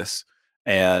can do this.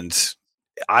 And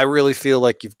I really feel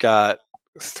like you've got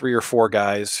 3 or 4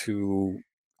 guys who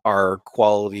are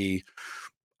quality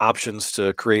options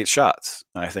to create shots.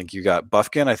 I think you got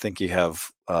Buffkin. I think you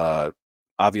have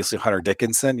obviously Hunter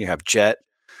Dickinson. You have Jet,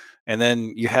 and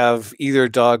then you have either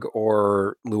Doug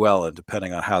or Llewellyn,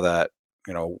 depending on how that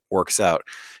works out.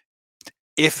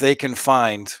 If they can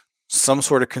find some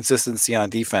sort of consistency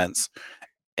on defense,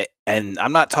 and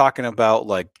I'm not talking about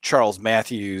like Charles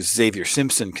Matthews, Xavier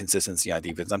Simpson consistency on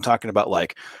defense. I'm talking about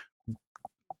like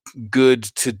good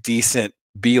to decent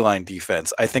beeline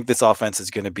defense. I think this offense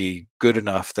is going to be good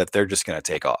enough that they're just going to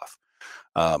take off.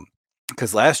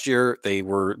 Because last year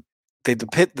the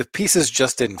pieces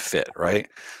just didn't fit, right?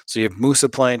 So you have Musa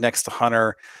playing next to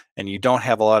Hunter, and you don't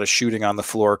have a lot of shooting on the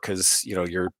floor because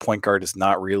your point guard is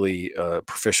not really a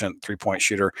proficient 3-point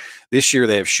shooter. This year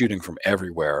they have shooting from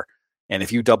everywhere, and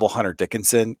if you double Hunter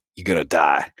Dickinson, you're gonna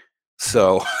die.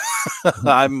 So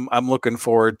I'm looking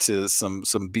forward to some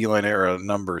Beeline era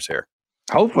numbers here.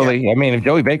 Hopefully, I mean, if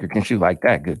Joey Baker can shoot like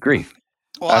that, good grief.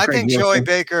 Well, I think Joey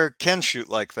Baker can shoot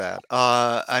like that.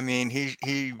 I mean, he's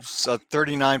a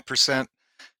 39%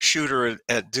 shooter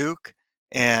at Duke,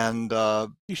 and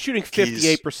he's shooting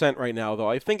 58% right now, though.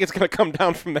 I think it's going to come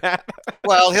down from that.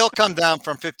 Well, he'll come down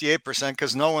from 58%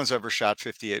 because no one's ever shot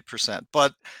 58%.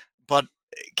 But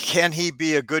can he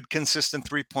be a good, consistent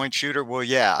 3-point shooter? Well,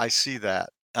 yeah, I see that.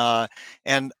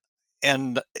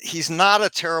 And he's not a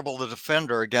terrible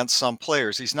defender against some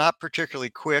players. He's not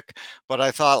particularly quick, but I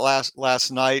thought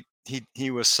last night he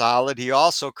was solid. He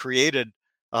also created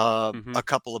a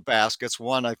couple of baskets.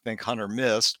 One I think Hunter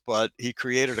missed, but he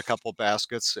created a couple of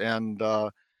baskets, and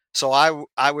so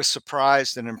I was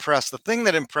surprised and impressed. The thing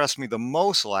that impressed me the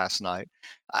most last night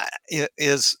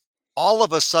is all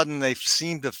of a sudden they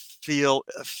seemed to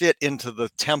fit into the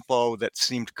tempo that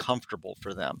seemed comfortable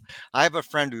for them. I have a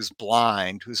friend who's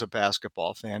blind, who's a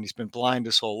basketball fan. He's been blind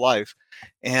his whole life.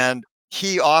 And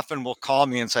he often will call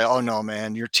me and say, "Oh no,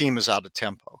 man, your team is out of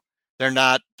tempo. They're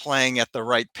not playing at the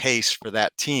right pace for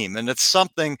that team." And it's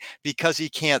something, because he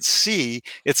can't see,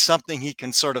 it's something he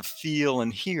can sort of feel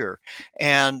and hear.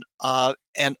 And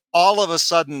all of a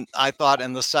sudden, I thought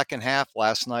in the second half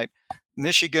last night,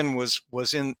 Michigan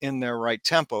was in their right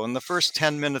tempo. In the first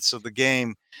 10 minutes of the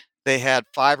game, they had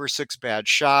 5 or 6 bad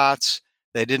shots.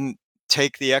 They didn't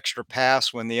take the extra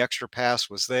pass when the extra pass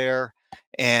was there.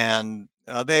 And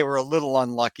they were a little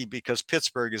unlucky because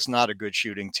Pittsburgh is not a good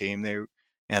shooting team.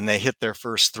 They hit their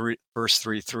first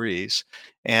three threes,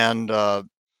 and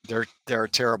they're a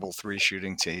terrible 3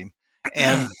 shooting team.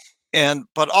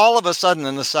 But all of a sudden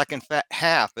in the second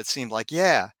half, it seemed like,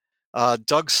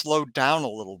 Doug slowed down a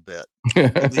little bit.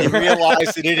 He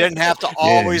realized that he didn't have to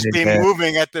always be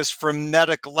moving at this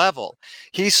frenetic level.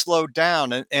 He slowed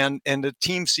down, and the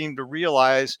team seemed to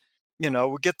realize, we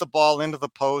get the ball into the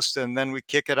post and then we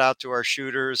kick it out to our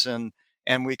shooters,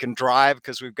 and we can drive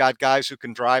because we've got guys who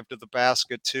can drive to the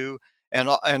basket too. And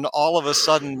all of a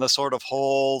sudden, the sort of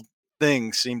whole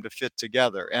thing seemed to fit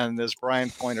together. And as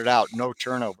Brian pointed out, no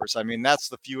turnovers. I mean, that's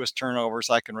the fewest turnovers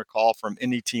I can recall from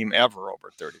any team ever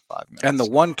over 35 minutes. And the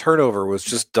one turnover was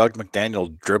just Doug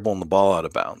McDaniel dribbling the ball out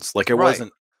of bounds. Like, it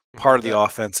wasn't part of the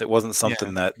offense. It wasn't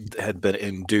something that had been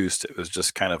induced. It was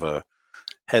just kind of a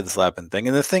head slapping thing.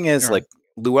 And the thing is, like,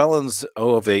 Llewellyn's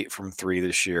 0 of 8 from 3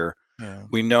 this year. Yeah.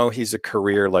 We know he's a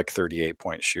career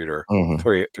 38-point shooter,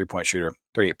 3-point shooter,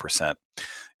 38%.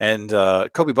 And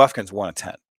Kobe Buffkin's 1 of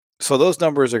 10. So those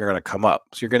numbers are going to come up.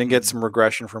 So you're going to get some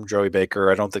regression from Joey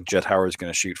Baker. I don't think Jet Howard's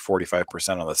going to shoot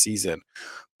 45% on the season.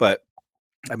 But,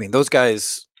 I mean, those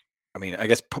guys, I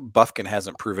guess Buffkin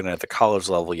hasn't proven it at the college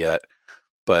level yet.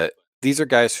 But these are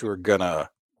guys who are going to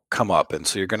come up. And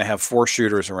so you're going to have 4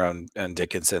 shooters around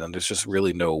Dickinson. And there's just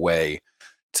really no way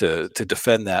to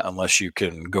defend that unless you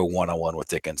can go one-on-one with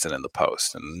Dickinson in the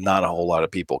post. And not a whole lot of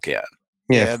people can.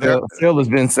 Yeah, Phil has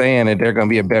been saying that they're going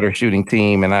to be a better shooting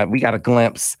team. And we got a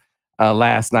glimpse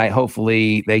last night.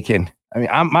 Hopefully they can.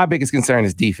 My biggest concern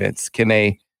is defense. Can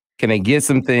they get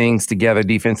some things together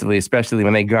defensively, especially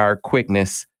when they guard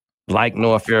quickness like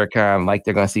Noah Farrakhan, like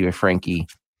they're going to see with Frankie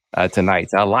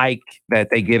tonight. So I like that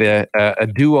they get a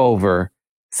do-over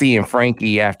seeing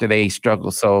Frankie after they struggle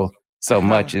so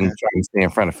much and trying to stay in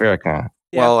front of Farrakhan.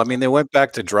 Yeah. Well, they went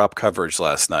back to drop coverage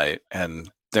last night, and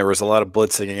there was a lot of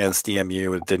blitzing against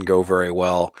EMU. It didn't go very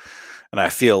well, and I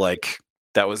feel like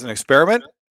that was an experiment.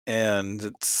 And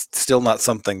it's still not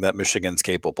something that Michigan's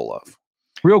capable of.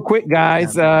 Real quick,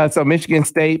 guys. So Michigan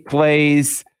State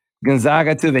plays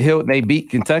Gonzaga to the hilt. They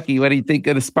beat Kentucky. What do you think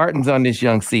of the Spartans on this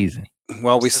young season?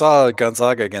 Well, we saw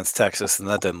Gonzaga against Texas, and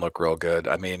that didn't look real good.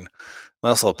 They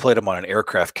also played them on an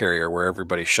aircraft carrier where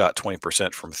everybody shot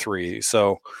 20% from 3.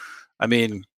 So,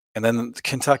 and then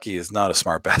Kentucky is not a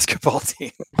smart basketball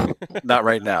team. Not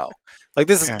right now.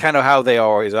 This is kind of how they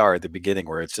always are at the beginning,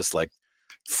 where it's just like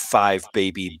 5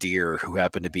 baby deer who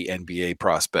happen to be NBA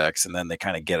prospects, and then they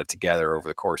kind of get it together over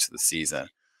the course of the season.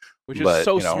 Which is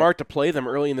smart to play them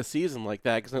early in the season like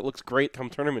that, because it looks great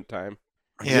come tournament time.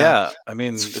 Yeah.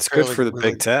 It's good for the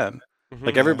Big Ten.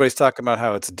 Mm-hmm. Everybody's talking about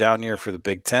how it's a down year for the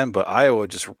Big Ten, but Iowa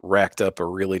just racked up a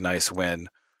really nice win.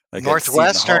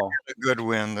 Northwestern had a good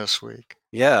win this week.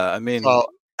 Yeah, the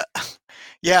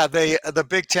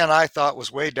Big Ten I thought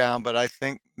was way down, but I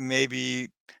think maybe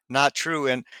not true.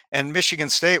 And Michigan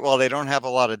State, while they don't have a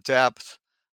lot of depth,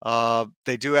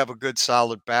 they do have a good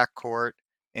solid backcourt.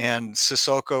 And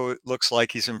Sissoko looks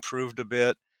like he's improved a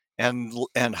bit. And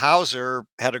Hauser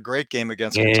had a great game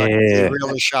against Kentucky. He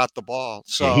really shot the ball.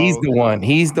 So he's the one.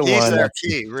 He's their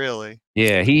key, really.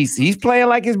 Yeah, he's playing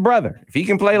like his brother. If he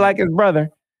can play like his brother,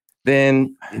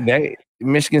 then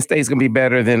Michigan State's going to be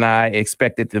better than I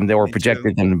expected them. They were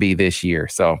projected them to be this year.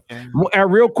 So,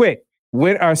 real quick,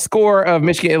 what our score of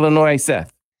Michigan, Illinois,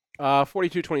 Seth?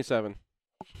 42-27.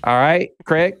 All right,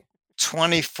 Craig?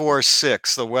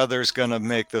 24-6. The weather's going to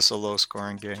make this a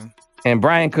low-scoring game. And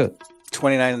Brian Cook?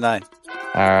 29-9.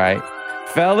 All right.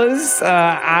 Fellas,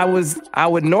 I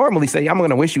would normally say I'm going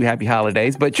to wish you happy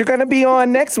holidays, but you're going to be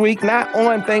on next week, not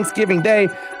on Thanksgiving Day.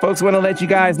 Folks, want to let you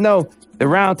guys know the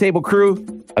Roundtable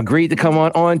crew agreed to come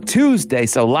on Tuesday,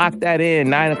 so lock that in,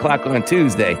 9 o'clock on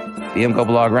Tuesday. The MGO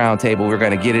Blog Roundtable, we're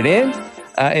going to get it in.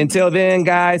 Until then,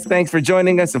 guys, thanks for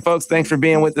joining us. And folks, thanks for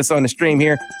being with us on the stream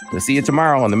here. We'll see you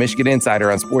tomorrow on the Michigan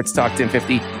Insider on Sports Talk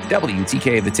 1050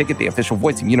 WTK, The Ticket, the official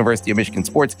voice of University of Michigan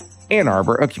Sports, Ann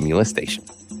Arbor, a Cumulus station.